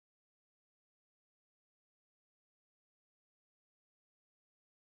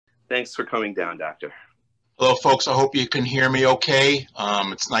Thanks for coming down, Doctor. Hello, folks. I hope you can hear me okay.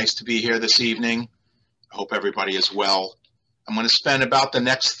 It's nice to be here this evening. I hope everybody is well. I'm going to spend about the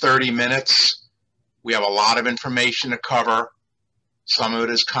next 30 minutes. We have a lot of information to cover. Some of it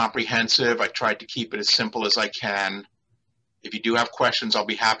is comprehensive. I tried to keep it as simple as I can. If you do have questions, I'll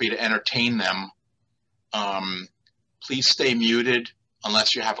be happy to entertain them. Please stay muted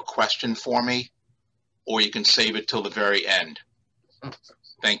unless you have a question for me, or you can save it till the very end.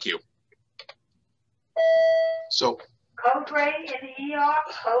 Thank you. So, Code gray in the ER,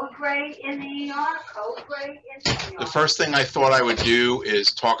 code gray in the ER, code gray in the ER. The first thing I thought I would do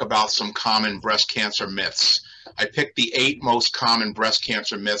is talk about some common breast cancer myths. I picked the 8 most common breast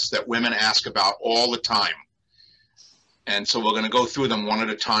cancer myths that women ask about all the time. And so we're going to go through them one at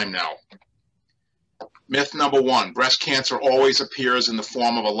a time now. Myth number 1, breast cancer always appears in the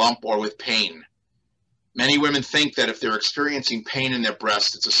form of a lump or with pain. Many women think that if they're experiencing pain in their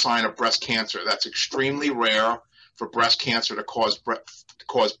breast, it's a sign of breast cancer. That's extremely rare for breast cancer to cause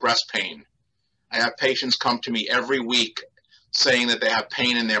breast pain. I have patients come to me every week saying that they have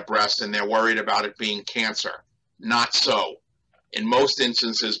pain in their breast and they're worried about it being cancer. Not so. In most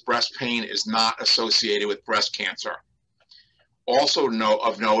instances, breast pain is not associated with breast cancer. Also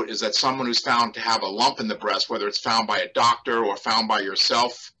of note is that someone who's found to have a lump in the breast, whether it's found by a doctor or found by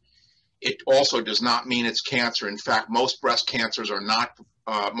yourself, it also does not mean it's cancer. In fact, most breast cancers are not,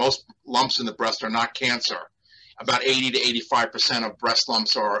 most lumps in the breast are not cancer. About 80 to 85% of breast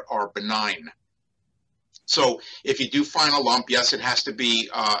lumps are benign. So if you do find a lump, yes, it has to be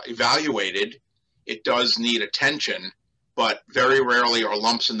evaluated. It does need attention, but very rarely are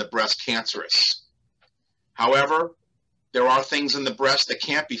lumps in the breast cancerous. However, there are things in the breast that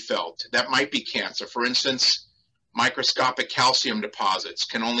can't be felt. That might be cancer. For instance, microscopic calcium deposits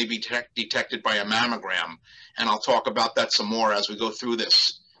can only be detected by a mammogram, and I'll talk about that some more as we go through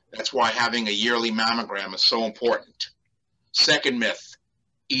this. That's why having a yearly mammogram is so important. Second myth,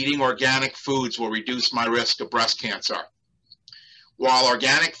 eating organic foods will reduce my risk of breast cancer. While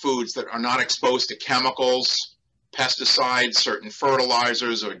organic foods that are not exposed to chemicals, pesticides, certain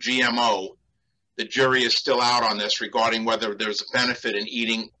fertilizers, or GMO, the jury is still out on this regarding whether there's a benefit in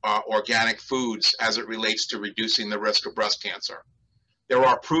eating organic foods as it relates to reducing the risk of breast cancer. There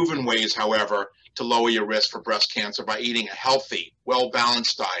are proven ways, however, to lower your risk for breast cancer by eating a healthy,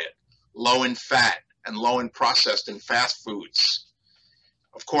 well-balanced diet, low in fat, and low in processed and fast foods.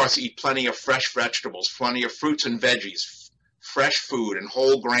 Of course, eat plenty of fresh vegetables, plenty of fruits and veggies, fresh food and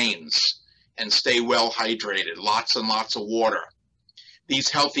whole grains, and stay well hydrated, lots and lots of water. These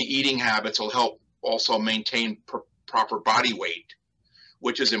healthy eating habits will help also maintain proper body weight,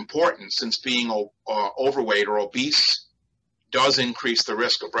 which is important since being overweight or obese does increase the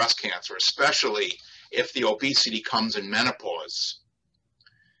risk of breast cancer, especially if the obesity comes in menopause.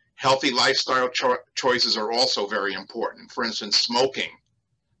 Healthy lifestyle choices are also very important. For instance, smoking.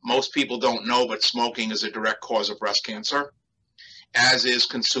 Most people don't know, but smoking is a direct cause of breast cancer, as is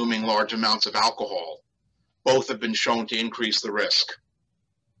consuming large amounts of alcohol. Both have been shown to increase the risk.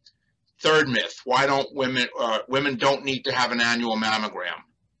 Third myth, why don't women don't need to have an annual mammogram?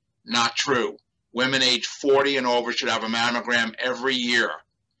 Not true. Women age 40 and over should have a mammogram every year.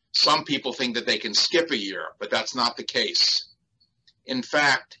 Some people think that they can skip a year, but that's not the case. In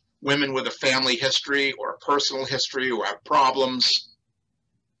fact, women with a family history or a personal history who have problems,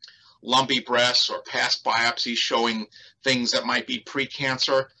 lumpy breasts or past biopsies showing things that might be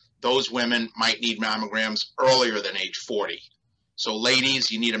precancer, those women might need mammograms earlier than age 40. So ladies,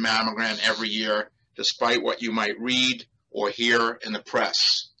 you need a mammogram every year, despite what you might read or hear in the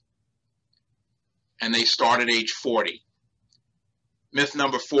press. And they start at age 40. Myth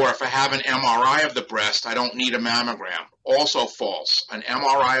number 4, if I have an MRI of the breast, I don't need a mammogram. Also false. An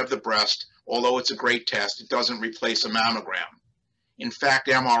MRI of the breast, although it's a great test, it doesn't replace a mammogram. In fact,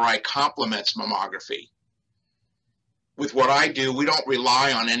 MRI complements mammography. With what I do, we don't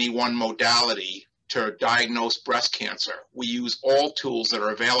rely on any one modality to diagnose breast cancer. We use all tools that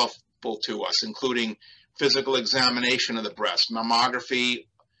are available to us, including physical examination of the breast, mammography,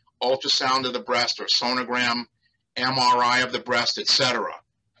 ultrasound of the breast or sonogram, MRI of the breast, etc.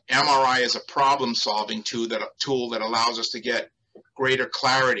 MRI is a problem-solving tool that allows us to get greater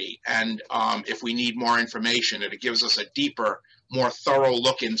clarity, and if we need more information, it gives us a deeper, more thorough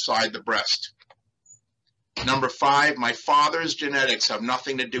look inside the breast. Number 5, my father's genetics have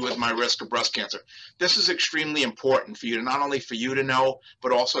nothing to do with my risk of breast cancer. This is extremely important for you to not only for you to know,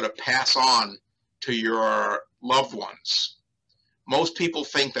 but also to pass on to your loved ones. Most people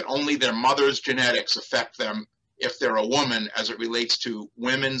think that only their mother's genetics affect them if they're a woman as it relates to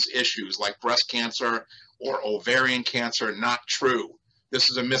women's issues like breast cancer or ovarian cancer. Not true. This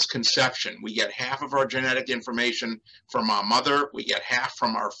is a misconception. We get half of our genetic information from our mother. We get half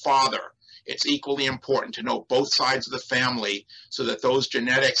from our father. It's equally important to know both sides of the family so that those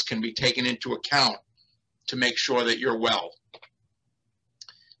genetics can be taken into account to make sure that you're well.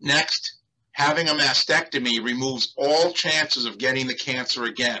 Next, having a mastectomy removes all chances of getting the cancer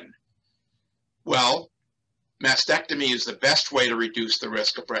again. Well, mastectomy is the best way to reduce the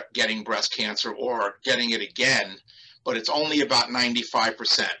risk of getting breast cancer or getting it again, but it's only about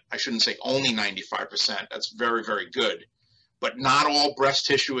 95%. I shouldn't say only 95%. That's very, very good. But not all breast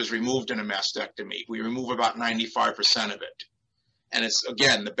tissue is removed in a mastectomy. We remove about 95% of it. And it's,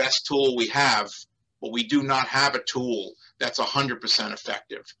 again, the best tool we have, but we do not have a tool that's 100%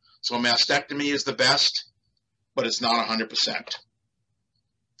 effective. So a mastectomy is the best, but it's not 100%.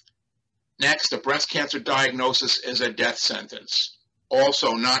 Next, a breast cancer diagnosis is a death sentence.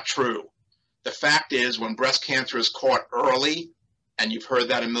 Also not true. The fact is, when breast cancer is caught early, and you've heard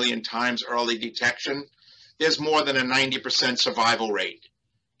that a million times, early detection, there's more than a 90% survival rate.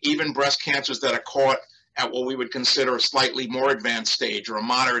 Even breast cancers that are caught at what we would consider a slightly more advanced stage or a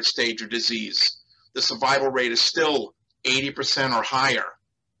moderate stage of disease, the survival rate is still 80% or higher.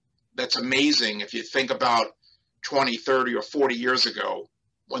 That's amazing if you think about 20, 30, or 40 years ago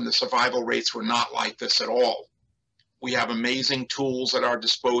when the survival rates were not like this at all. We have amazing tools at our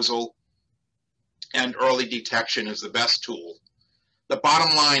disposal, and early detection is the best tool. The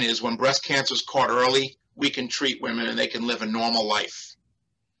bottom line is when breast cancer is caught early, we can treat women and they can live a normal life.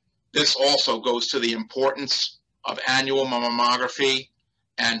 This also goes to the importance of annual mammography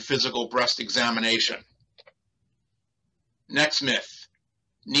and physical breast examination. Next myth,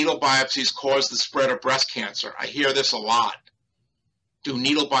 needle biopsies cause the spread of breast cancer. I hear this a lot. Do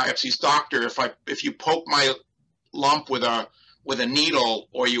needle biopsies, doctor, if you poke my lump with a needle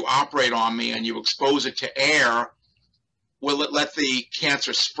or you operate on me and you expose it to air, will it let the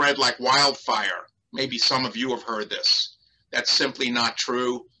cancer spread like wildfire? Maybe some of you have heard this. That's simply not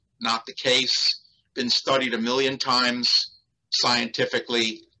true, not the case. Been studied a million times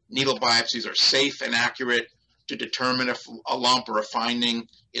scientifically. Needle biopsies are safe and accurate to determine if a lump or a finding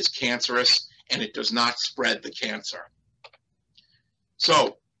is cancerous, and it does not spread the cancer.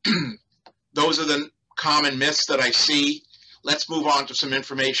 So those are the common myths that I see. Let's move on to some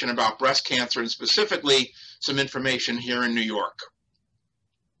information about breast cancer, and specifically some information here in New York.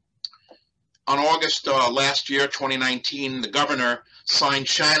 On August last year, 2019, the governor signed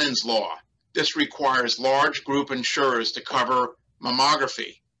Shannon's Law. This requires large group insurers to cover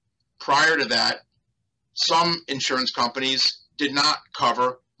mammography. Prior to that, some insurance companies did not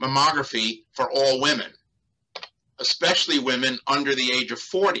cover mammography for all women, especially women under the age of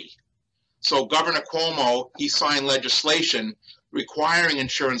 40. So Governor Cuomo, he signed legislation requiring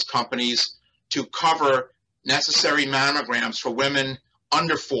insurance companies to cover necessary mammograms for women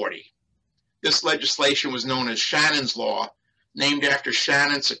under 40. This legislation was known as Shannon's Law, named after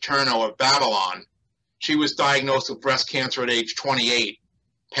Shannon Saturno of Babylon. She was diagnosed with breast cancer at age 28,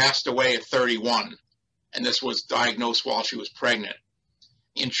 passed away at 31, and this was diagnosed while she was pregnant.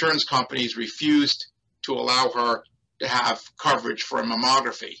 Insurance companies refused to allow her to have coverage for a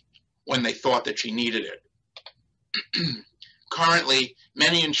mammography when they thought that she needed it. Currently,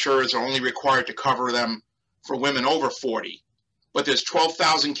 many insurers are only required to cover them for women over 40, but there's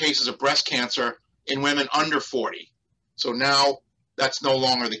 12,000 cases of breast cancer in women under 40. So now that's no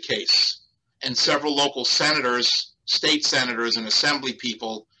longer the case. And several local senators, state senators, and assembly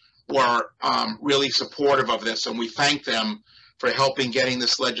people were really supportive of this, and we thank them for helping getting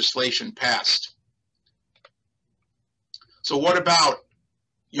this legislation passed. So what about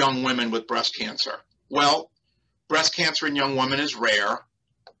young women with breast cancer? Well, breast cancer in young women is rare,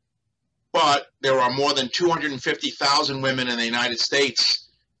 but there are more than 250,000 women in the United States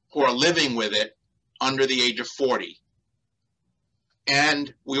who are living with it under the age of 40.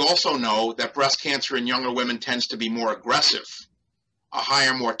 And we also know that breast cancer in younger women tends to be more aggressive, a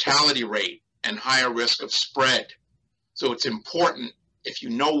higher mortality rate, and higher risk of spread. So it's important, if you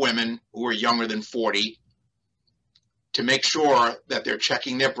know women who are younger than 40, to make sure that they're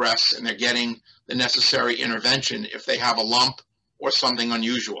checking their breasts and they're getting the necessary intervention if they have a lump or something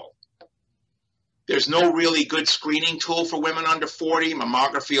unusual. There's no really good screening tool for women under 40.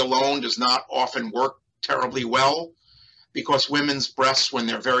 Mammography alone does not often work terribly well because women's breasts, when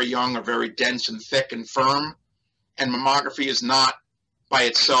they're very young, are very dense and thick and firm, and mammography is not by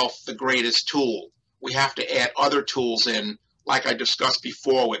itself the greatest tool. We have to add other tools in, like I discussed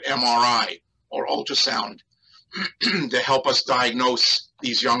before with MRI or ultrasound, to help us diagnose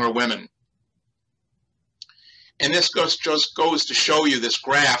these younger women. And this just goes to show you this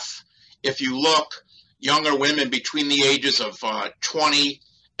graph. If you look, younger women between the ages of 20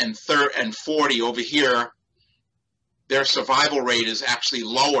 and 40 over here, their survival rate is actually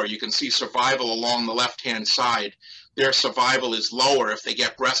lower. You can see survival along the left-hand side. Their survival is lower if they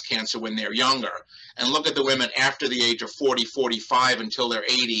get breast cancer when they're younger. And look at the women after the age of 40, 45 until they're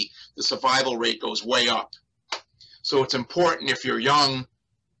 80, the survival rate goes way up. So it's important if you're young,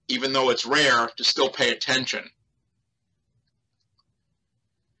 even though it's rare, to still pay attention.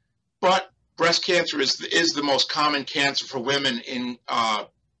 But breast cancer is the most common cancer for women in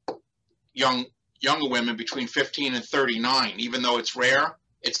younger women between 15 and 39. Even though it's rare,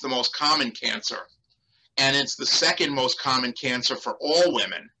 it's the most common cancer. And it's the second most common cancer for all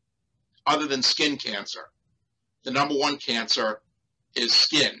women, other than skin cancer. The number one cancer is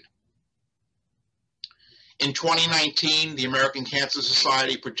skin. In 2019, the American Cancer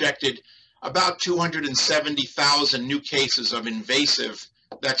Society projected about 270,000 new cases of invasive,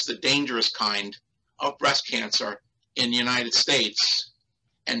 that's the dangerous kind, of breast cancer in the United States,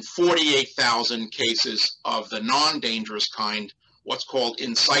 and 48,000 cases of the non-dangerous kind, what's called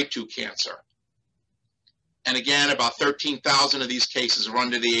in situ cancer. And again, about 13,000 of these cases are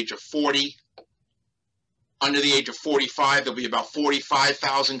under the age of 40. Under the age of 45, there'll be about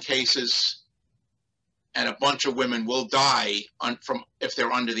 45,000 cases. And a bunch of women will die if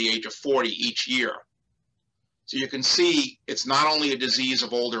they're under the age of 40 each year. So you can see it's not only a disease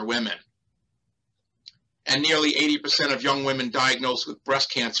of older women. And nearly 80% of young women diagnosed with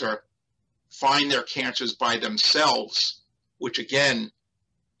breast cancer find their cancers by themselves, which again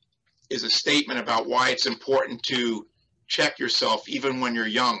is a statement about why it's important to check yourself even when you're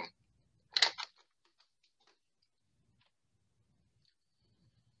young.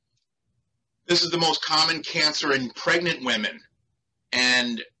 This is the most common cancer in pregnant women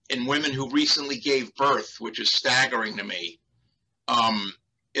and in women who recently gave birth, which is staggering to me.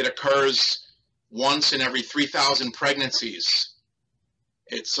 It occurs once in every 3,000 pregnancies.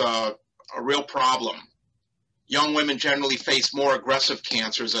 It's a real problem. Young women generally face more aggressive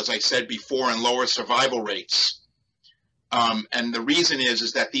cancers, as I said before, and lower survival rates. And the reason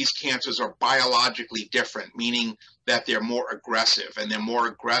is that these cancers are biologically different, meaning that they're more aggressive, and they're more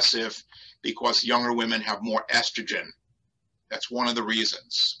aggressive because younger women have more estrogen. That's one of the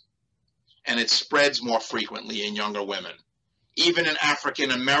reasons. And it spreads more frequently in younger women. Even in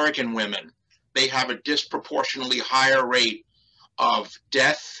African American women, they have a disproportionately higher rate of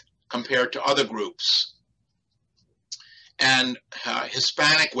death compared to other groups. And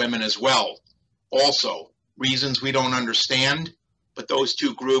Hispanic women as well, also. Reasons we don't understand, but those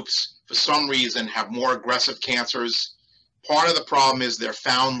two groups, for some reason, have more aggressive cancers. Part of the problem is they're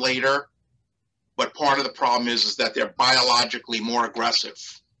found later, but part of the problem is that they're biologically more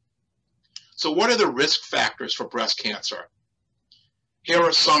aggressive. So what are the risk factors for breast cancer? Here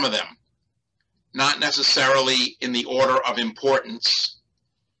are some of them, not necessarily in the order of importance,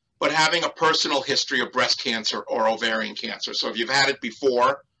 but having a personal history of breast cancer or ovarian cancer. So if you've had it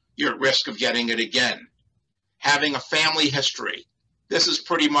before, you're at risk of getting it again. Having a family history. This is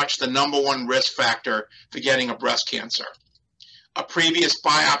pretty much the #1 risk factor for getting a breast cancer. A previous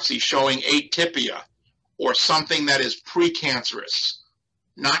biopsy showing atypia or something that is precancerous,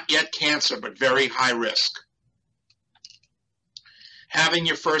 not yet cancer, but very high risk. Having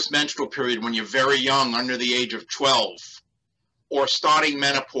your first menstrual period when you're very young, under the age of 12, or starting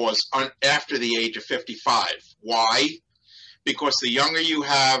menopause after the age of 55. Why? Because the younger you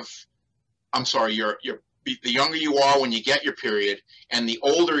have, the younger you are when you get your period, and the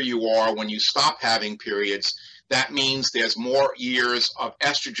older you are when you stop having periods, that means there's more years of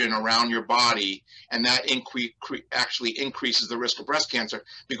estrogen around your body, and that actually increases the risk of breast cancer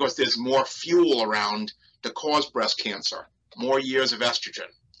because there's more fuel around to cause breast cancer, more years of estrogen.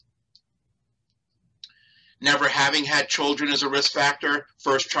 Never having had children is a risk factor.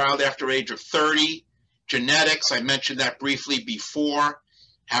 First child after age of 30. Genetics, I mentioned that briefly before.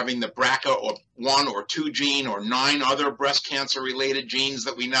 Having the BRCA1 or 2 gene or 9 other breast cancer related genes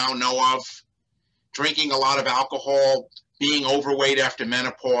that we now know of. Drinking a lot of alcohol, being overweight after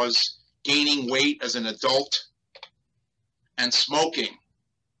menopause, gaining weight as an adult, and smoking.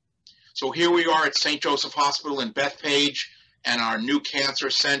 So here we are at St. Joseph Hospital in Bethpage and our new cancer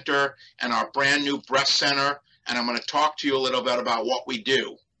center and our brand new breast center, and I'm going to talk to you a little bit about what we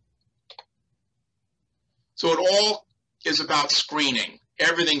do. So it all is about screening.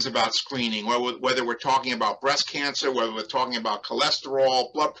 Everything's about screening, whether we're talking about breast cancer, whether we're talking about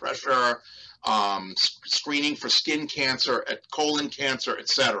cholesterol, blood pressure, screening for skin cancer, colon cancer,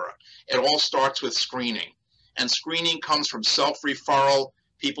 etc. It all starts with screening. And screening comes from self-referral.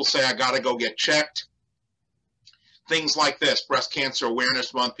 People say, I got to go get checked. things like this, Breast Cancer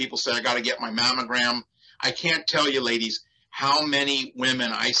Awareness Month, people say, I got to get my mammogram. I can't tell you, ladies, how many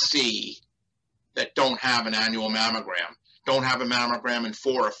women I see that don't have an annual mammogram, don't have a mammogram in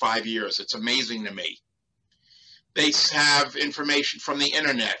 4 or 5 years. It's amazing to me. They have information from the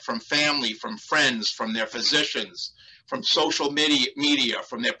internet, from family, from friends, from their physicians, from social media,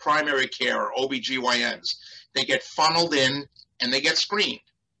 from their primary care or OBGYNs. They get funneled in and they get screened.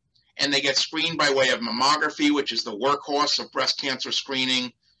 And they get screened by way of mammography, which is the workhorse of breast cancer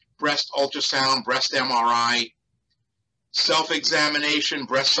screening, breast ultrasound, breast MRI, self-examination,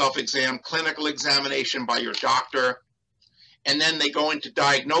 breast self-exam, clinical examination by your doctor. And then they go into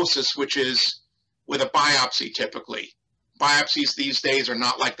diagnosis, which is with a biopsy typically. Biopsies these days are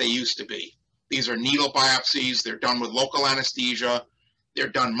not like they used to be. These are needle biopsies. They're done with local anesthesia. They're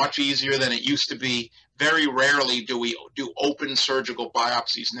done much easier than it used to be. Very rarely do we do open surgical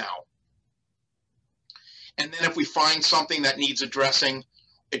biopsies now. And then if we find something that needs addressing,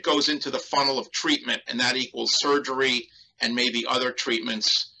 it goes into the funnel of treatment, and that equals surgery and maybe other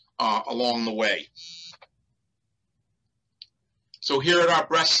treatments along the way. So here at our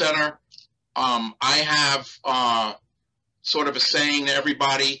breast center, I have sort of a saying to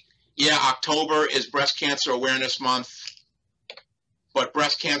everybody, yeah, October is Breast Cancer Awareness Month, but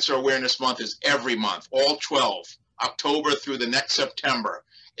Breast Cancer Awareness Month is every month, all 12. October through the next September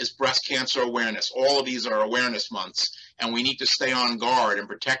is Breast Cancer Awareness. All of these are awareness months, and we need to stay on guard and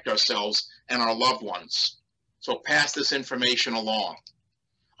protect ourselves and our loved ones. So pass this information along.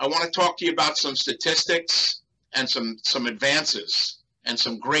 I want to talk to you about some statistics and some advances and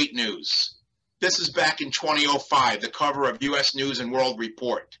some great news. This is back in 2005, the cover of U.S. News and World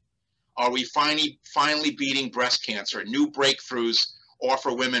Report. Are we finally beating breast cancer? New breakthroughs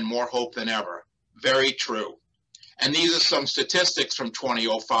offer women more hope than ever. Very true. And these are some statistics from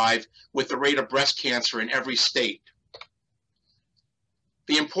 2005 with the rate of breast cancer in every state.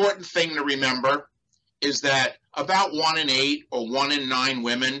 The important thing to remember is that about 1 in 8 or 1 in 9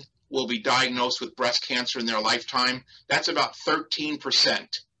 women will be diagnosed with breast cancer in their lifetime. That's about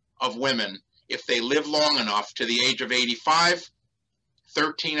 13% of women. If they live long enough to the age of 85,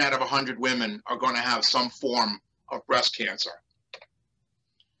 13 out of 100 women are going to have some form of breast cancer.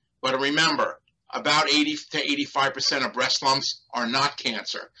 But remember, about 80 to 85% of breast lumps are not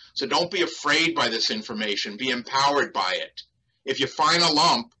cancer. So don't be afraid by this information. Be empowered by it. If you find a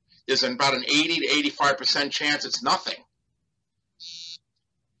lump, there's about an 80 to 85% chance it's nothing.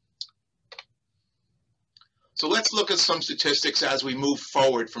 So let's look at some statistics as we move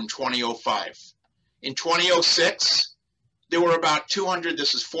forward from 2005. In 2006, there were about 200,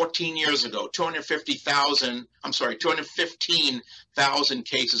 this is 14 years ago, 215,000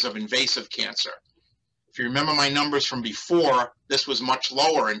 cases of invasive cancer. If you remember my numbers from before, this was much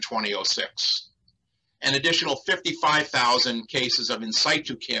lower in 2006. An additional 55,000 cases of in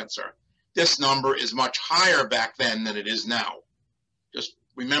situ cancer. This number is much higher back then than it is now. Just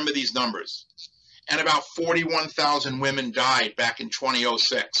remember these numbers. And about 41,000 women died back in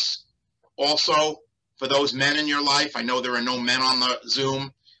 2006. Also, for those men in your life, I know there are no men on the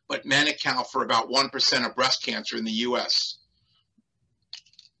Zoom, but men account for about 1% of breast cancer in the U.S.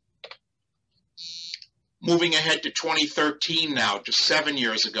 Moving ahead to 2013 now, just 7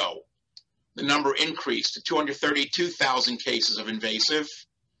 years ago, the number increased to 232,000 cases of invasive,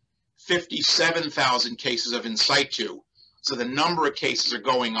 57,000 cases of in situ. So the number of cases are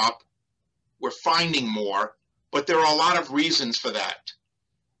going up. We're finding more, but there are a lot of reasons for that.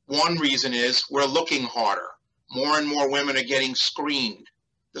 One reason is we're looking harder. More and more women are getting screened.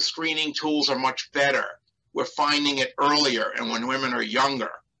 The screening tools are much better. We're finding it earlier and when women are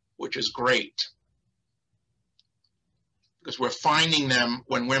younger, which is great. Because we're finding them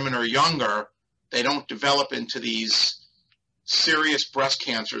when women are younger, they don't develop into these serious breast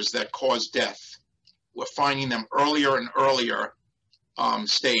cancers that cause death. We're finding them earlier and earlier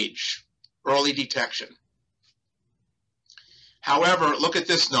stage, early detection. However, look at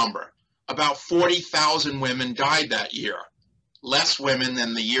this number. About 40,000 women died that year. Less women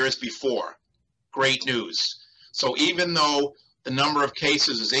than the years before. Great news. So even though the number of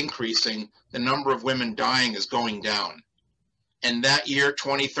cases is increasing, the number of women dying is going down. And that year,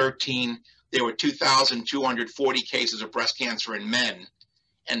 2013, there were 2,240 cases of breast cancer in men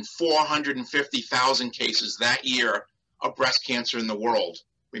and 450,000 cases that year of breast cancer in the world.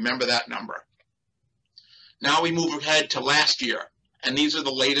 Remember that number. Now we move ahead to last year, and these are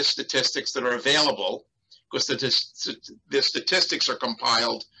the latest statistics that are available because the statistics are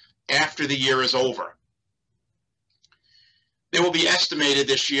compiled after the year is over. There will be estimated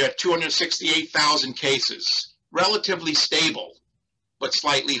this year 268,000 cases, relatively stable, but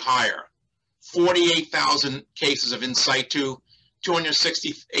slightly higher. 48,000 cases of in situ,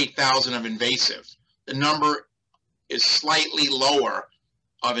 268,000 of invasive. The number is slightly lower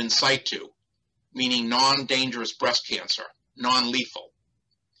of in situ, meaning non-dangerous breast cancer, non-lethal.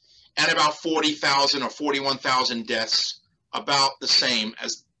 And about 40,000 or 41,000 deaths, about the same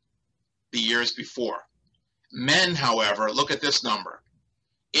as the years before. Men, however, look at this number,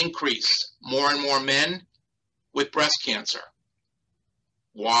 increase. More and more men with breast cancer.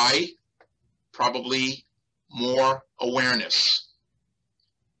 Why? Probably more awareness.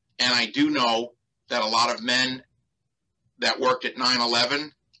 And I do know that a lot of men that worked at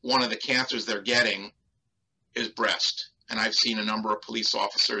 9/11, one of the cancers they're getting is breast. And I've seen a number of police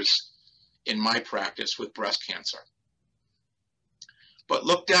officers in my practice with breast cancer. But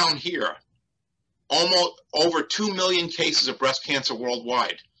look down here, almost over 2 million cases of breast cancer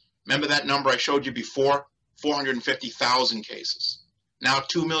worldwide. Remember that number I showed you before? 450,000 cases. Now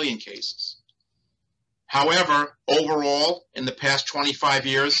 2 million cases. However, overall, in the past 25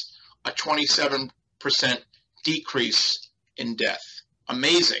 years, a 27% decrease in death.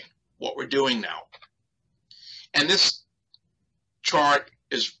 Amazing what we're doing now. And this chart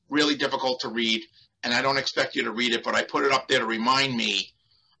is really difficult to read, and I don't expect you to read it, but I put it up there to remind me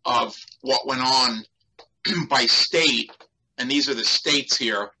of what went on by state, and these are the states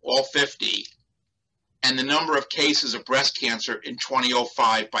here, all 50, and the number of cases of breast cancer in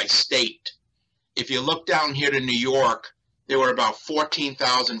 2005 by state. If you look down here to New York, there were about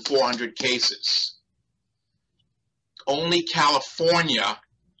 14,400 cases. Only California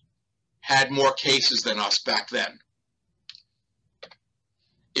had more cases than us back then.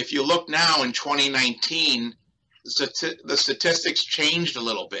 If you look now in 2019, the statistics changed a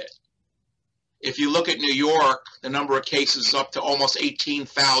little bit. If you look at New York, the number of cases is up to almost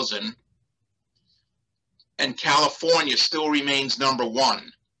 18,000, and California still remains number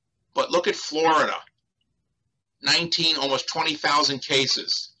one. But look at Florida, 19, almost 20,000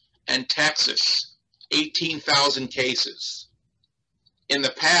 cases, and Texas, 18,000 cases. In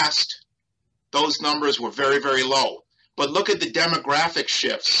the past, those numbers were very, very low. But look at the demographic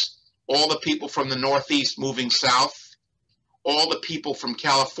shifts. All the people from the Northeast moving south, all the people from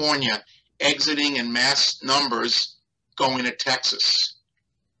California exiting in mass numbers going to Texas.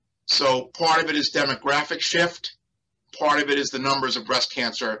 So part of it is demographic shift. Part of it is the numbers of breast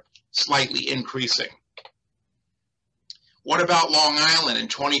cancer slightly increasing. What about Long Island in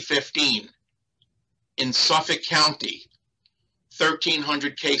 2015? In Suffolk County,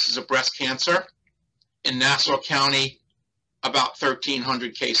 1,300 cases of breast cancer. In Nassau County, about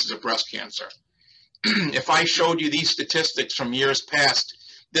 1,300 cases of breast cancer. If I showed you these statistics from years past,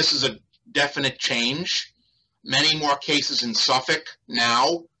 this is a definite change. Many more cases in Suffolk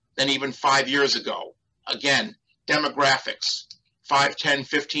now than even 5 years ago. Again, demographics. 5, 10,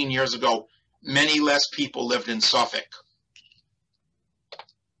 15 years ago, many less people lived in Suffolk.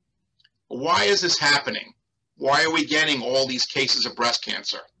 Why is this happening? Why are we getting all these cases of breast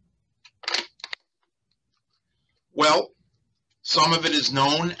cancer? Well, some of it is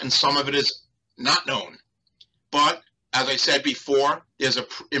known and some of it is not known. But as I said before, there's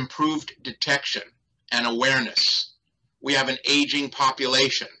improved detection and awareness. We have an aging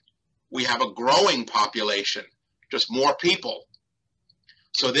population. We have a growing population, just more people.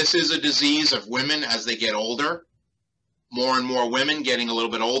 So this is a disease of women as they get older. More and more women getting a little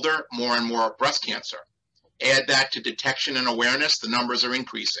bit older, more and more breast cancer. Add that to detection and awareness, the numbers are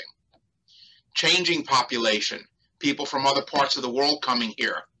increasing. Changing population, people from other parts of the world coming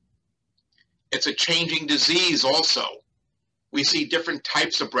here. It's a changing disease also. We see different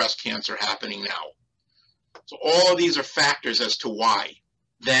types of breast cancer happening now. So all of these are factors as to why.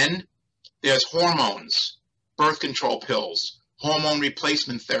 Then there's hormones, birth control pills, hormone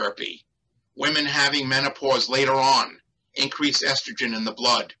replacement therapy, women having menopause later on, increased estrogen in the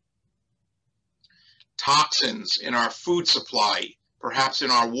blood, toxins in our food supply, perhaps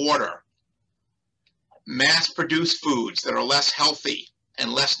in our water, mass-produced foods that are less healthy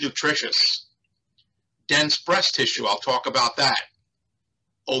and less nutritious, dense breast tissue, I'll talk about that,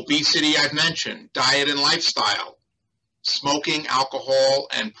 obesity I've mentioned, diet and lifestyle, smoking, alcohol,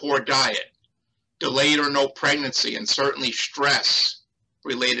 and poor diet, delayed or no pregnancy, and certainly stress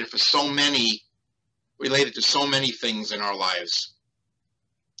related to so many things in our lives,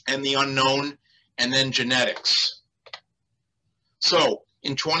 and the unknown, and then genetics. So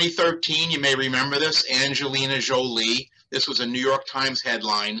in 2013, you may remember this, Angelina Jolie, this was a New York Times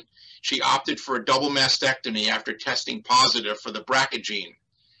headline. She opted for a double mastectomy after testing positive for the BRCA gene.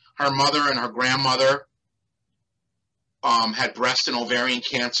 Her mother and her grandmother had breast and ovarian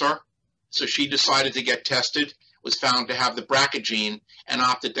cancer, so she decided to get tested. was found to have the BRCA gene and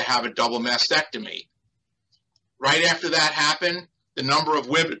opted to have a double mastectomy. Right after that happened, the number of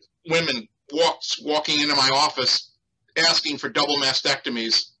women walking into my office asking for double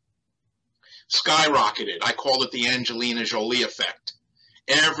mastectomies skyrocketed. I called it the Angelina Jolie effect.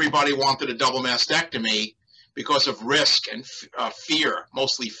 Everybody wanted a double mastectomy because of risk and fear,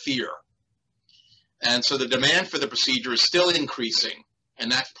 mostly fear. And so the demand for the procedure is still increasing,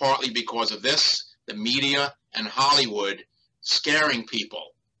 and that's partly because of this, the media and Hollywood scaring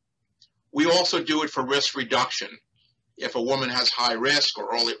people. We also do it for risk reduction. If a woman has high risk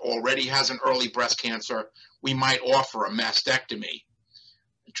or already has an early breast cancer, we might offer a mastectomy,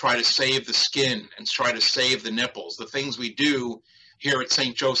 try to save the skin and try to save the nipples. The things we do here at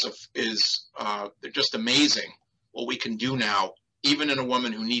St. Joseph is they're just amazing what we can do now, even in a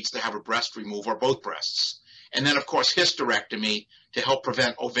woman who needs to have a breast removed or both breasts. And then, of course, hysterectomy to help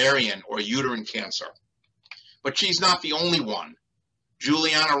prevent ovarian or uterine cancer. But she's not the only one.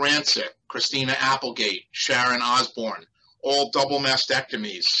 Juliana Rancic, Christina Applegate, Sharon Osbourne, all double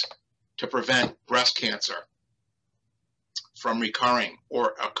mastectomies to prevent breast cancer from recurring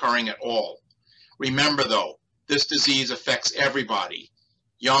or occurring at all. Remember, though, this disease affects everybody.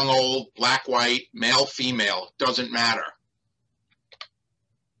 Young, old, black, white, male, female, doesn't matter.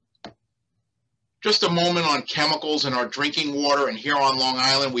 Just a moment on chemicals in our drinking water, and here on Long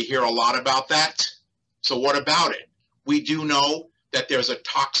Island we hear a lot about that. So what about it? We do know that there's a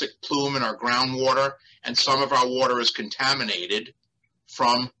toxic plume in our groundwater, and some of our water is contaminated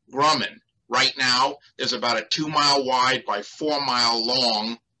from Grumman. Right now, there's about a 2-mile wide by 4-mile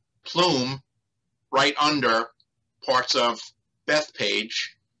long plume right under parts of Bethpage,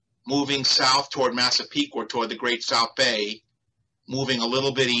 moving south toward Massapequa, toward the Great South Bay, moving a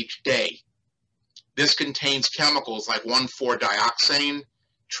little bit each day. This contains chemicals like 1,4-dioxane,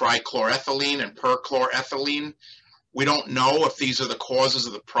 trichloroethylene, and perchloroethylene. We don't know if these are the causes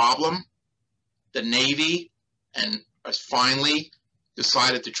of the problem. The Navy and finally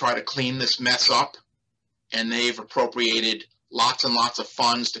decided to try to clean this mess up, and they've appropriated lots and lots of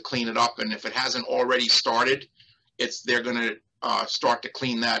funds to clean it up. And if it hasn't already started, they're going to start to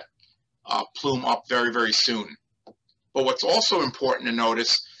clean that plume up very, very soon. But what's also important to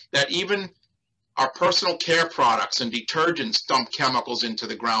notice that even our personal care products and detergents dump chemicals into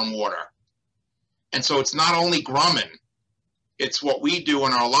the groundwater. And so it's not only Grumman, it's what we do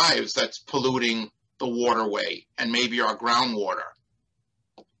in our lives that's polluting the waterway and maybe our groundwater.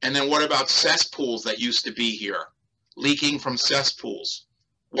 And then what about cesspools that used to be here, leaking from cesspools?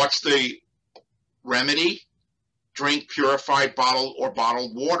 What's the remedy? Drink purified bottled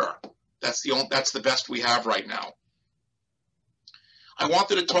water. That's the best we have right now. I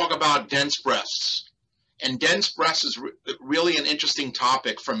wanted to talk about dense breasts. And dense breasts is really an interesting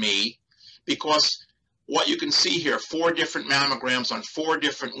topic for me because what you can see here, 4 different mammograms on 4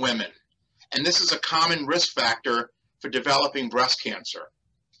 different women. And this is a common risk factor for developing breast cancer.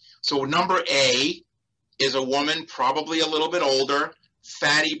 So number A is a woman, probably a little bit older,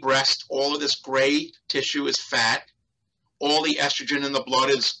 fatty breast. All of this gray tissue is fat. All the estrogen in the blood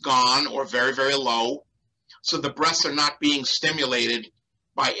is gone or very, very low. So the breasts are not being stimulated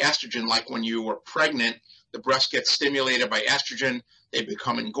by estrogen like when you were pregnant. The breast gets stimulated by estrogen. They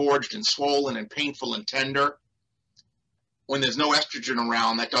become engorged and swollen and painful and tender. When there's no estrogen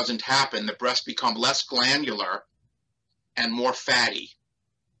around, that doesn't happen. The breasts become less glandular and more fatty.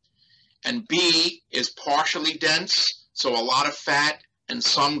 And B is partially dense, so a lot of fat and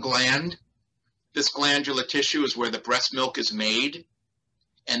some gland. This glandular tissue is where the breast milk is made.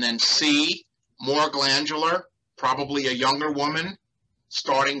 And then C, more glandular, probably a younger woman,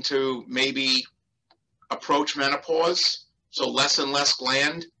 starting to maybe approach menopause, so less and less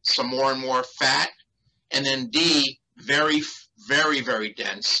gland, some more and more fat. And then D, very, very, very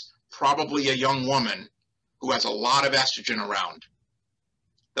dense, probably a young woman who has a lot of estrogen around.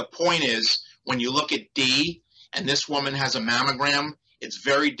 The point is, when you look at D, and this woman has a mammogram, it's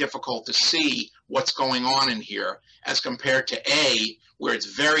very difficult to see what's going on in here as compared to A, where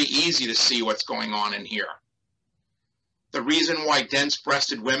it's very easy to see what's going on in here. The reason why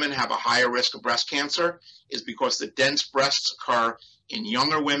dense-breasted women have a higher risk of breast cancer is because the dense breasts occur in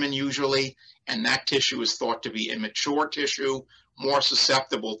younger women usually, and that tissue is thought to be immature tissue, more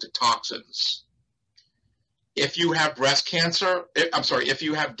susceptible to toxins. If you have breast cancer, if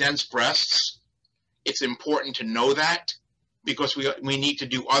you have dense breasts, it's important to know that because we need to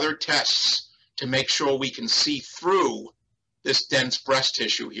do other tests to make sure we can see through this dense breast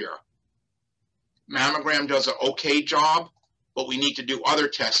tissue here. Mammogram does an okay job, but we need to do other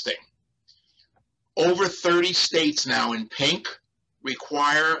testing. Over 30 states now in pink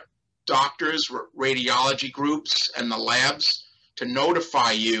require doctors, radiology groups, and the labs to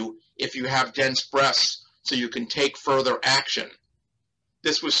notify you if you have dense breasts so you can take further action.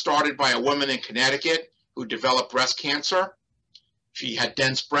 This was started by a woman in Connecticut who developed breast cancer. She had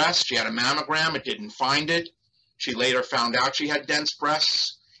dense breasts. She had a mammogram. It didn't find it. She later found out she had dense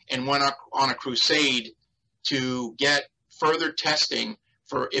breasts and went on a crusade to get further testing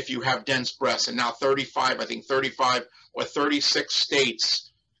for if you have dense breasts. And now 35 or 36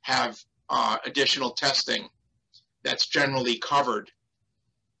 states have additional testing that's generally covered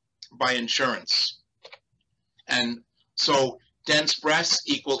by insurance. And so dense breasts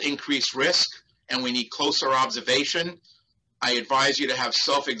equal increased risk, and we need closer observation. I advise you to have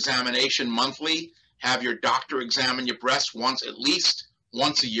self-examination monthly. Have your doctor examine your breasts at least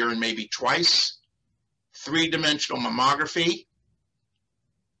once a year and maybe twice. 3-dimensional mammography,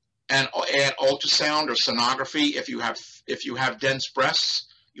 and add ultrasound or sonography if you have dense breasts.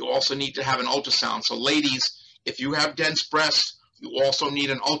 You also need to have an ultrasound. So ladies, if you have dense breasts, you also need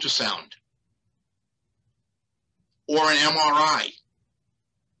an ultrasound or an MRI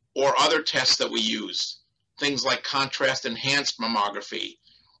or other tests that we use, things like contrast enhanced mammography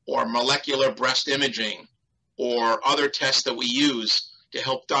or molecular breast imaging or other tests that we use to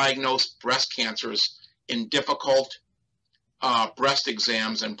help diagnose breast cancers in difficult breast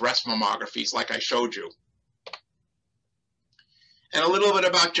exams and breast mammographies like I showed you. And a little bit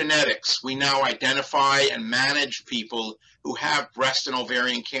about genetics. We now identify and manage people who have breast and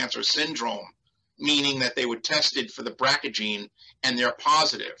ovarian cancer syndrome, meaning that they were tested for the BRCA gene and they're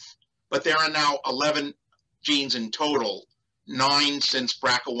positive. But there are now 11 genes in total, 9 since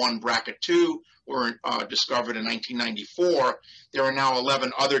BRCA1, BRCA2 were discovered in 1994. There are now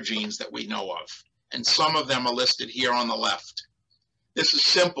 11 other genes that we know of, and some of them are listed here on the left. This is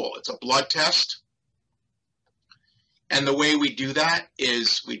simple. It's a blood test. And the way we do that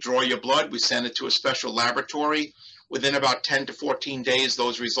is we draw your blood, we send it to a special laboratory. Within about 10 to 14 days,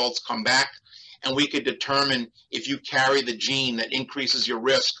 those results come back, and we could determine if you carry the gene that increases your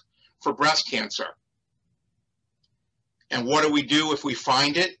risk for breast cancer. And what do we do if we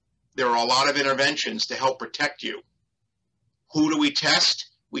find it? There are a lot of interventions to help protect you. Who do we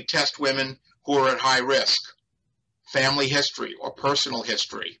test? We test women who are at high risk, family history or personal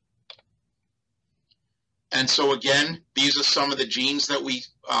history. And so again, these are some of the genes that we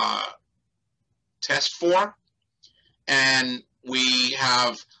test for. And we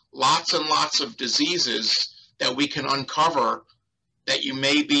have lots and lots of diseases that we can uncover that you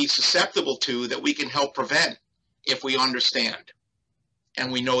may be susceptible to that we can help prevent if we understand.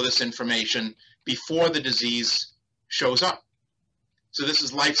 And we know this information before the disease shows up. So this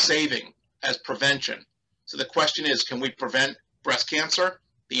is life-saving as prevention. So the question is, can we prevent breast cancer?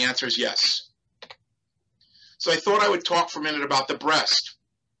 The answer is yes. So I thought I would talk for a minute about the breast.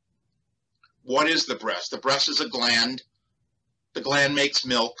 What is the breast? The breast is a gland. The gland makes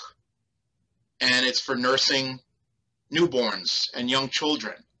milk, and it's for nursing newborns and young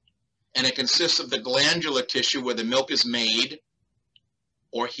children. And it consists of the glandular tissue where the milk is made,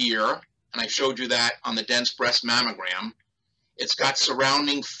 or here, and I showed you that on the dense breast mammogram. It's got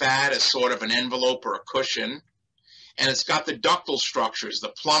surrounding fat as sort of an envelope or a cushion, and it's got the ductal structures,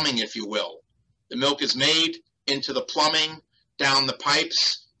 the plumbing, if you will. The milk is made into the plumbing, down the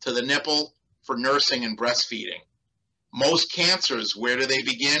pipes to the nipple for nursing and breastfeeding. Most cancers, where do they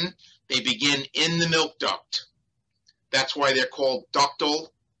begin? They begin in the milk duct. That's why they're called ductal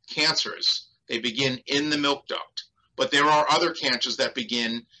cancers. They begin in the milk duct. But there are other cancers that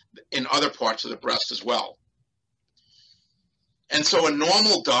begin in other parts of the breast as well. And so a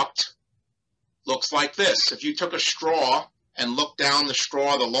normal duct looks like this. If you took a straw and looked down the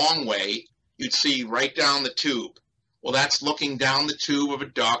straw the long way, you'd see right down the tube. Well, that's looking down the tube of a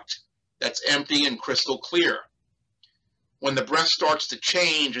duct that's empty and crystal clear. When the breast starts to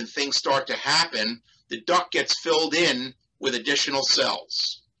change and things start to happen, the duct gets filled in with additional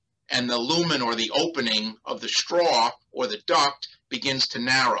cells. And the lumen or the opening of the straw or the duct begins to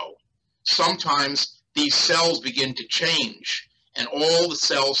narrow. Sometimes these cells begin to change and all the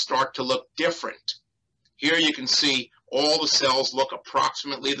cells start to look different. Here you can see all the cells look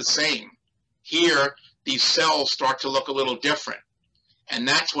approximately the same. Here, these cells start to look a little different. And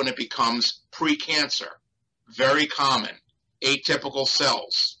that's when it becomes precancer. Very common, atypical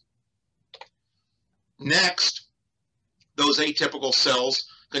cells. Next, those atypical cells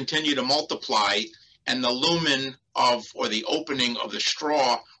continue to multiply, and the lumen of, or the opening of the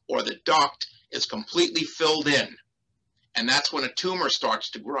straw or the duct is completely filled in. And that's when a tumor starts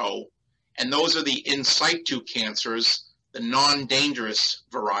to grow. And those are the in situ cancers, the non-dangerous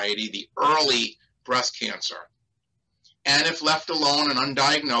variety, the early breast cancer. And if left alone and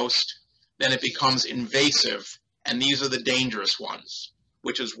undiagnosed, then it becomes invasive, and these are the dangerous ones,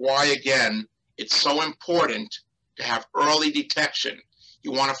 which is why, again, it's so important to have early detection.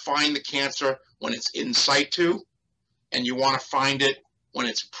 You want to find the cancer when it's in situ, and you want to find it when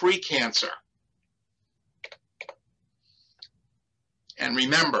it's pre-cancer. And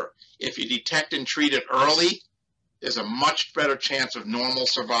remember, if you detect and treat it early, there's a much better chance of normal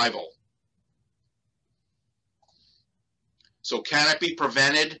survival. So can it be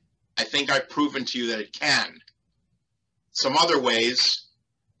prevented? I think I've proven to you that it can. Some other ways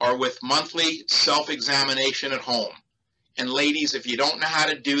are with monthly self-examination at home. And ladies, if you don't know how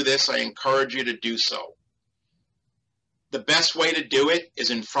to do this, I encourage you to do so. The best way to do it is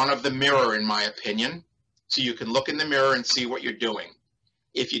in front of the mirror, in my opinion, so you can look in the mirror and see what you're doing.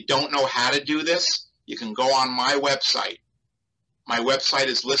 If you don't know how to do this, you can go on my website. My website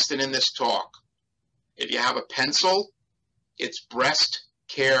is listed in this talk. If you have a pencil, it's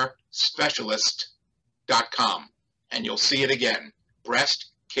breastcarespecialist.com, and you'll see it again,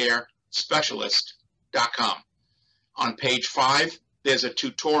 breastcarespecialist.com. On page 5, there's a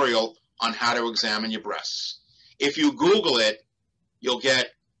tutorial on how to examine your breasts. If you Google it, you'll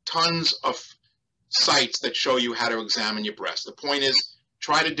get tons of sites that show you how to examine your breasts. The point is,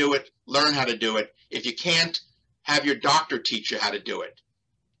 try to do it, learn how to do it. If you can't, have your doctor teach you how to do it.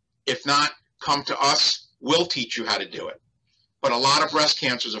 If not, come to us, we'll teach you how to do it. But a lot of breast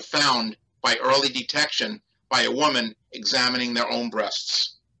cancers are found by early detection by a woman examining their own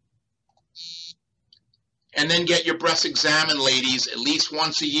breasts. And then get your breasts examined, ladies, at least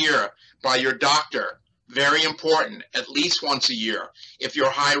once a year by your doctor. Very important, at least once a year. If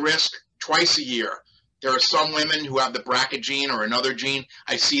you're high risk, twice a year. There are some women who have the BRCA gene or another gene.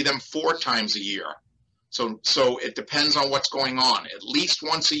 I see them 4 times a year. So it depends on what's going on. At least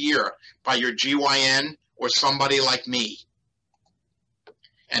once a year by your GYN or somebody like me.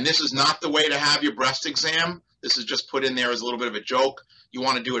 And this is not the way to have your breast exam. This is just put in there as a little bit of a joke. You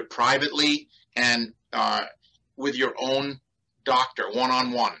want to do it privately and with your own doctor,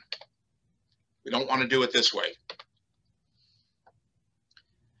 one-on-one. We don't want to do it this way.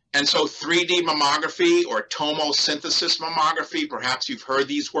 And so 3D mammography or tomosynthesis mammography, perhaps you've heard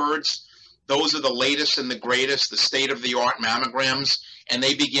these words. Those are the latest and the greatest, the state-of-the-art mammograms, and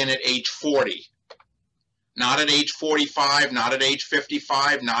they begin at age 40. Not at age 45, not at age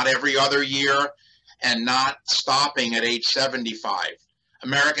 55, not every other year, and not stopping at age 75.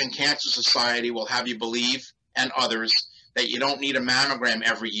 American Cancer Society will have you believe, and others, that you don't need a mammogram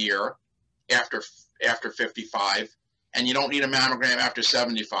every year after 55, and you don't need a mammogram after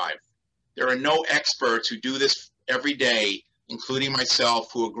 75. There are no experts who do this every day, including myself,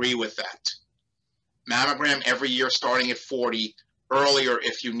 who agree with that. Mammogram every year starting at 40, earlier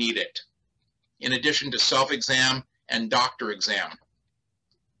if you need it, in addition to self-exam and doctor exam.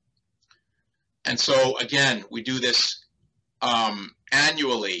 And so, again, we do this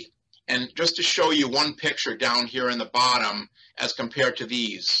annually. And just to show you one picture down here in the bottom as compared to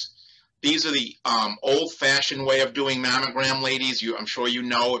these. These are the old-fashioned way of doing mammogram, ladies. I'm sure you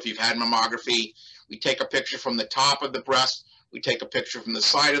know if you've had mammography. We take a picture from the top of the breast, we take a picture from the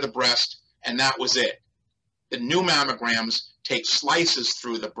side of the breast, and that was it. The new mammograms take slices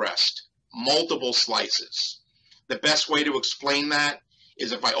through the breast, multiple slices. The best way to explain that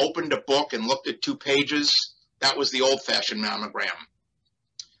is if I opened a book and looked at 2 pages, that was the old-fashioned mammogram.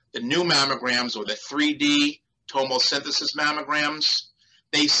 The new mammograms, or the 3D tomosynthesis mammograms,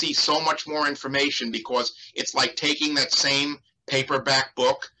 they see so much more information because it's like taking that same paperback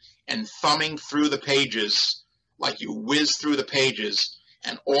book and thumbing through the pages, like you whiz through the pages,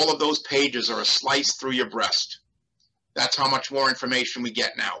 and all of those pages are a slice through your breast. That's how much more information we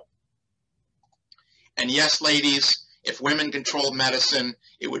get now. And yes, ladies, if women controlled medicine,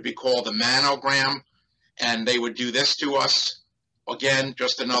 it would be called the manogram, and they would do this to us. Again,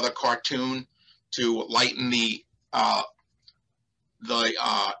 just another cartoon to lighten the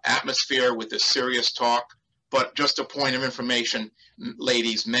atmosphere with this serious talk. But just a point of information,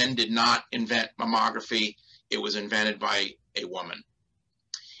 ladies, men did not invent mammography. It was invented by a woman.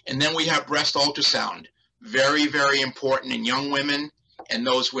 And then we have breast ultrasound. Very, very important in young women and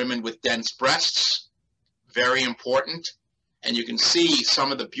those women with dense breasts. Very important. And you can see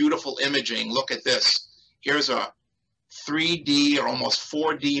some of the beautiful imaging. Look at this. Here's a 3D or almost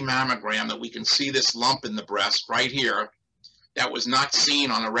 4D mammogram that we can see this lump in the breast right here that was not seen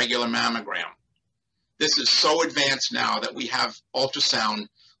on a regular mammogram. This is so advanced now that we have ultrasound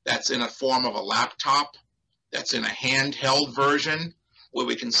that's in a form of a laptop, that's in a handheld version, where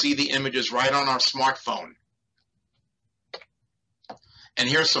we can see the images right on our smartphone. And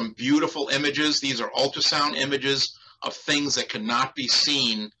here's some beautiful images. These are ultrasound images of things that cannot be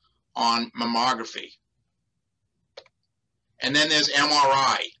seen on mammography. And then there's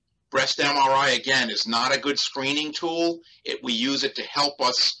MRI. Breast MRI, again, is not a good screening tool. We use it to help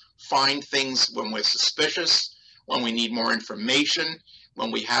us find things when we're suspicious, when we need more information,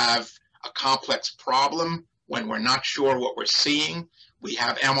 when we have a complex problem, when we're not sure what we're seeing. We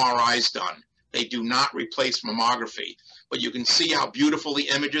have MRIs done. They do not replace mammography. But you can see how beautiful the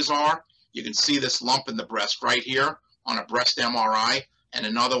images are. You can see this lump in the breast right here on a breast MRI, and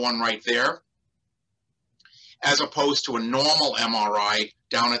another one right there, as opposed to a normal MRI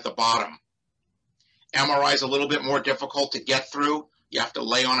down at the bottom. MRI is a little bit more difficult to get through. You have to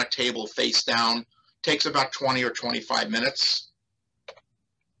lay on a table face down. Takes about 20 or 25 minutes.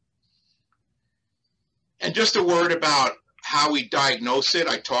 And just a word about how we diagnose it.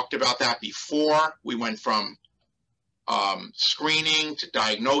 I talked about that before. We went from screening to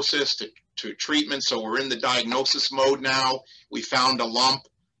diagnosis to treatment. So we're in the diagnosis mode now. We found a lump,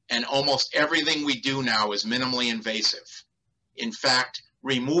 and almost everything we do now is minimally invasive. In fact,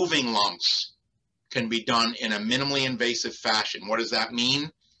 removing lumps can be done in a minimally invasive fashion. What does that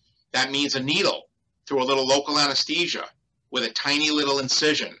mean? That means a needle through a little local anesthesia with a tiny little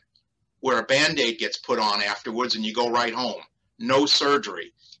incision where a Band-Aid gets put on afterwards and you go right home. No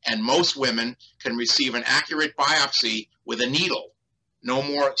surgery. And most women can receive an accurate biopsy with a needle. No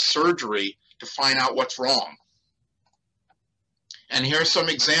more surgery to find out what's wrong. And here's some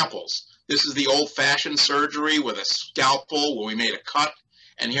examples. This is the old-fashioned surgery with a scalpel where we made a cut.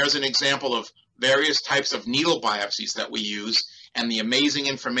 And here's an example of various types of needle biopsies that we use and the amazing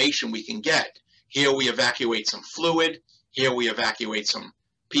information we can get. Here we evacuate some fluid. Here we evacuate some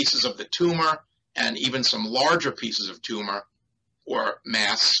pieces of the tumor and even some larger pieces of tumor or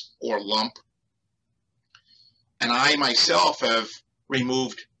mass or lump. And I myself have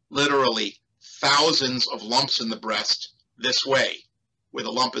removed literally thousands of lumps in the breast this way, where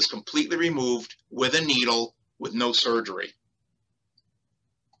the lump is completely removed with a needle with no surgery.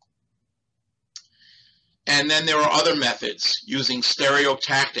 And then there are other methods using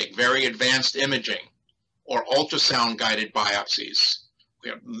stereotactic, very advanced imaging, or ultrasound-guided biopsies. We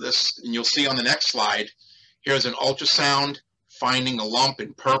have this, and you'll see on the next slide, here's an ultrasound finding a lump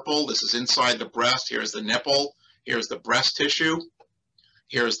in purple. This is inside the breast. Here's the nipple. Here's the breast tissue.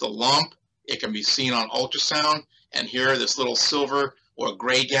 Here's the lump. It can be seen on ultrasound. And here, this little silver or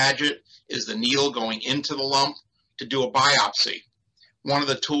gray gadget is the needle going into the lump to do a biopsy. One of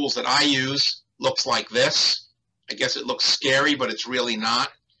the tools that I use looks like this. I guess it looks scary, but it's really not.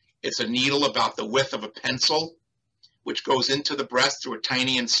 It's a needle about the width of a pencil, which goes into the breast through a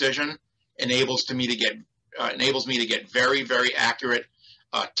tiny incision, enables me to get very, very accurate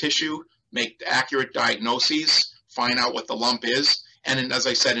tissue, make accurate diagnoses, find out what the lump is, and as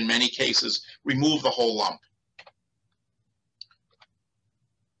I said, in many cases, remove the whole lump.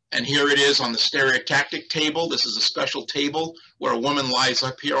 And here it is on the stereotactic table. This is a special table where a woman lies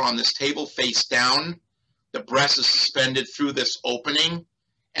up here on this table face down. The breast is suspended through this opening,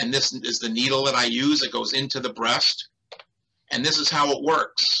 and this is the needle that I use. It goes into the breast, and this is how it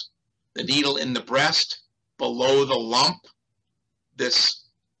works. The needle in the breast, below the lump, this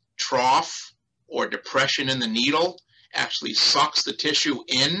trough or depression in the needle actually sucks the tissue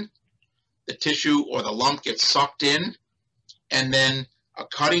in. The tissue or the lump gets sucked in, and then a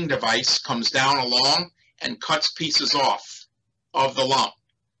cutting device comes down along and cuts pieces off of the lump.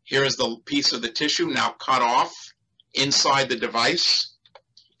 Here is the piece of the tissue now cut off inside the device,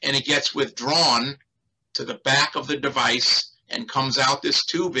 and it gets withdrawn to the back of the device and comes out this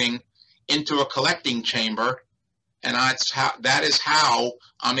tubing into a collecting chamber, and that is how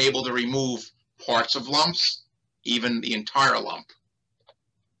I'm able to remove parts of lumps, even the entire lump,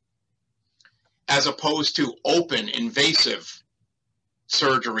 as opposed to open, invasive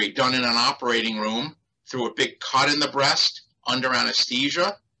surgery done in an operating room through a big cut in the breast under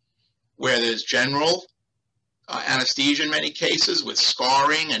anesthesia, where there's general anesthesia in many cases with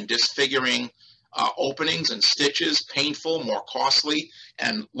scarring and disfiguring openings and stitches, painful, more costly,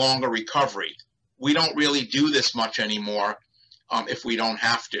 and longer recovery. We don't really do this much anymore if we don't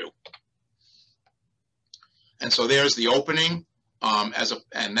have to. And so there's the opening,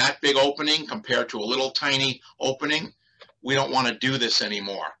 and that big opening compared to a little tiny opening. We don't want to do this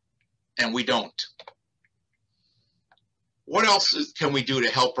anymore, and we don't. What else can we do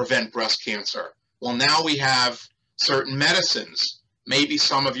to help prevent breast cancer? Well, now we have certain medicines. Maybe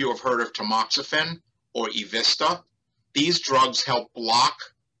some of you have heard of tamoxifen or Evista. These drugs help block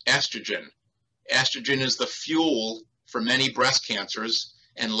estrogen. Estrogen is the fuel for many breast cancers,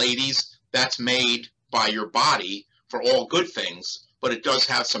 and ladies, that's made by your body for all good things, but it does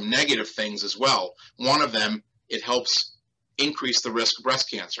have some negative things as well. One of them it helps increase the risk of breast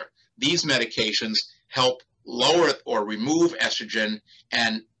cancer. These medications help lower or remove estrogen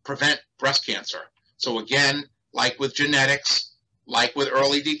and prevent breast cancer. So again, like with genetics, like with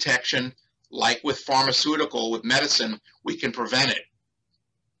early detection, like with pharmaceutical, with medicine, we can prevent it.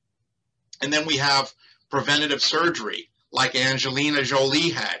 And then we have preventative surgery, like Angelina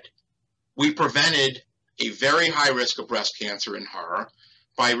Jolie had. We prevented a very high risk of breast cancer in her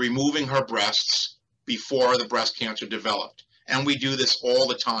by removing her breasts before the breast cancer developed. And we do this all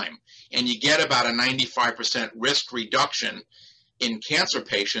the time. And you get about a 95% risk reduction in cancer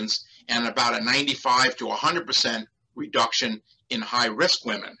patients and about a 95 to 100% reduction in high-risk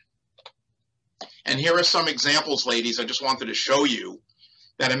women. And here are some examples, ladies. I just wanted to show you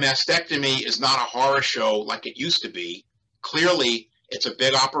that a mastectomy is not a horror show like it used to be. Clearly, it's a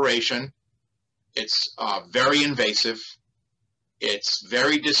big operation. It's very invasive. It's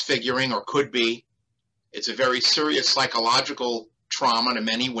very disfiguring, or could be. It's a very serious psychological trauma to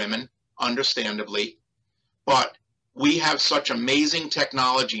many women, understandably. But we have such amazing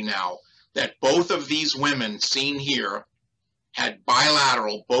technology now that both of these women seen here had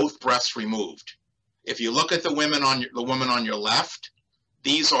bilateral, both breasts removed. If you look at the woman on your left,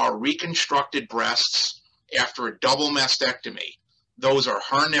 these are reconstructed breasts after a double mastectomy. Those are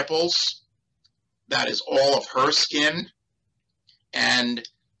her nipples. That is all of her skin. And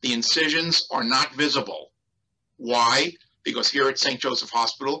the incisions are not visible. Why? Because here at St. Joseph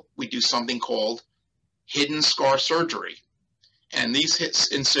Hospital, we do something called hidden scar surgery. And these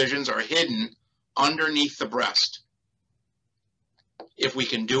incisions are hidden underneath the breast. If we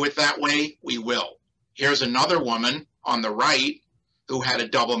can do it that way, we will. Here's another woman on the right who had a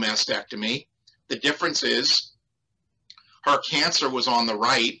double mastectomy. The difference is her cancer was on the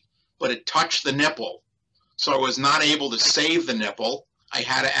right, but it touched the nipple. So I was not able to save the nipple. I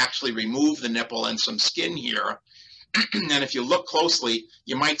had to actually remove the nipple and some skin here. And if you look closely,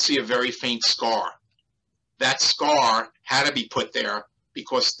 you might see a very faint scar. That scar had to be put there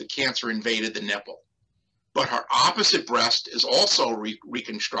because the cancer invaded the nipple. But her opposite breast is also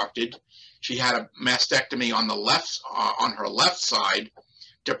reconstructed. She had a mastectomy on the left, on her left side,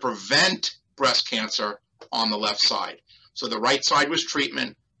 to prevent breast cancer on the left side. So the right side was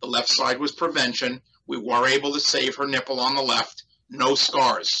treatment, the left side was prevention. We were able to save her nipple on the left. No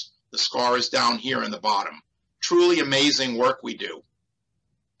scars. The scar is down here in the bottom. Truly amazing work we do.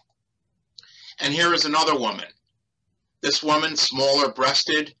 And here is another woman. This woman, smaller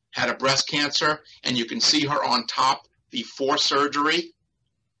breasted, had a breast cancer, and you can see her on top before surgery,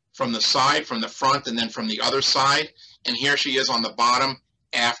 from the side, from the front, and then from the other side. And here she is on the bottom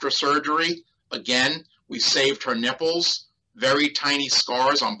after surgery. Again, we saved her nipples, very tiny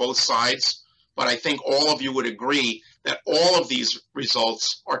scars on both sides. But I think all of you would agree that all of these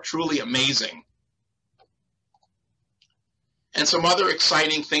results are truly amazing. And some other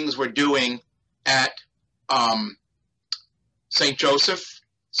exciting things we're doing at St. Joseph,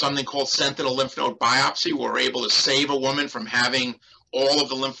 something called sentinel lymph node biopsy. We're able to save a woman from having all of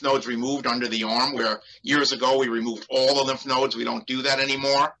the lymph nodes removed under the arm, where years ago we removed all the lymph nodes. We don't do that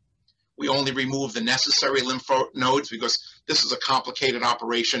anymore. We only remove the necessary lymph nodes because this is a complicated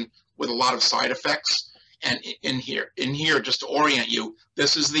operation with a lot of side effects. And in here, just to orient you,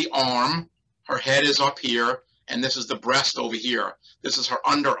 this is the arm, her head is up here, and this is the breast over here. This is her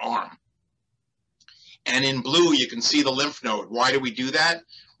underarm. And in blue, you can see the lymph node. Why do we do that?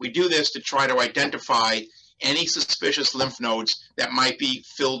 We do this to try to identify any suspicious lymph nodes that might be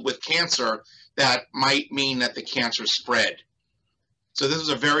filled with cancer that might mean that the cancer spread. So this is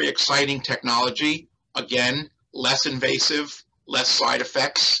a very exciting technology. Again, less invasive, less side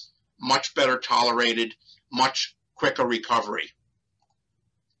effects, much better tolerated, much quicker recovery.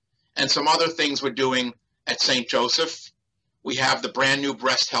 And some other things we're doing at St. Joseph. We have the brand new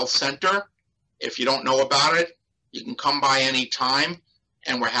Breast Health Center. If you don't know about it, you can come by any time,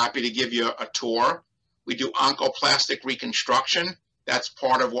 and we're happy to give you a tour. We do oncoplastic reconstruction. That's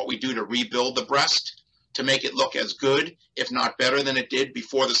part of what we do to rebuild the breast, to make it look as good, if not better than it did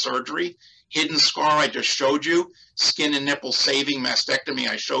before the surgery. Hidden scar I just showed you. Skin and nipple saving mastectomy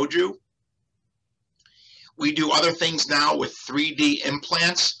I showed you. We do other things now with 3D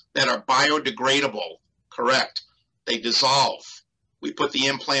implants that are biodegradable. Correct. They dissolve. We put the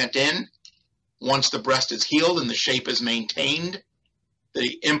implant in. Once the breast is healed and the shape is maintained,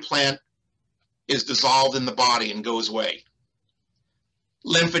 the implant is dissolved in the body and goes away.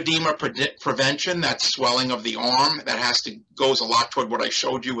 Lymphedema prevention, that's swelling of the arm, that goes a lot toward what I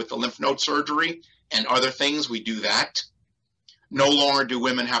showed you with the lymph node surgery and other things. We do that. No longer do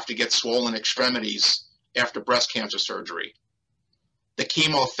women have to get swollen extremities after breast cancer surgery. The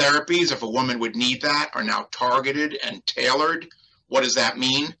chemotherapies, if a woman would need that, are now targeted and tailored. What does that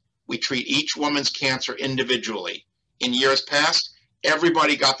mean? We treat each woman's cancer individually. In years past,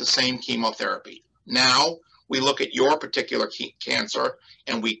 everybody got the same chemotherapy. Now, we look at your particular cancer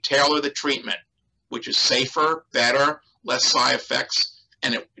and we tailor the treatment, which is safer, better, less side effects,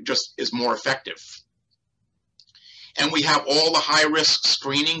 and it just is more effective. And we have all the high-risk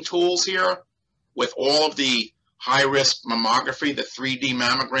screening tools here with all of the high-risk mammography, the 3D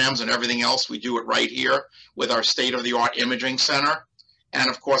mammograms and everything else. We do it right here with our state-of-the-art imaging center. And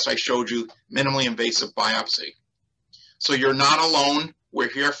of course, I showed you minimally invasive biopsy. So you're not alone. We're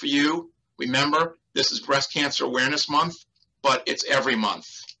here for you. Remember, this is Breast Cancer Awareness Month, but it's every month.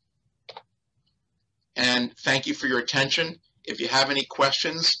 And thank you for your attention. If you have any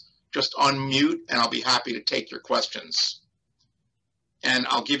questions, just unmute and I'll be happy to take your questions. And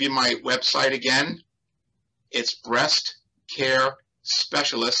I'll give you my website again. It's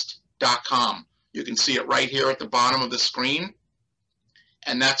breastcarespecialist.com. You can see it right here at the bottom of the screen.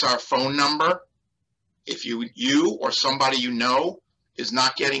 And that's our phone number. If you or somebody you know is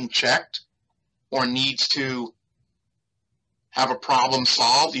not getting checked or needs to have a problem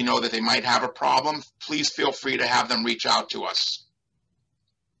solved, you know that they might have a problem, please feel free to have them reach out to us.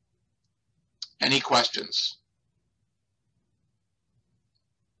 Any questions?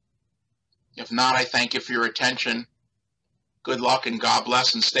 If not, I thank you for your attention. Good luck and God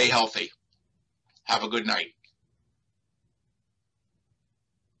bless and stay healthy. Have a good night.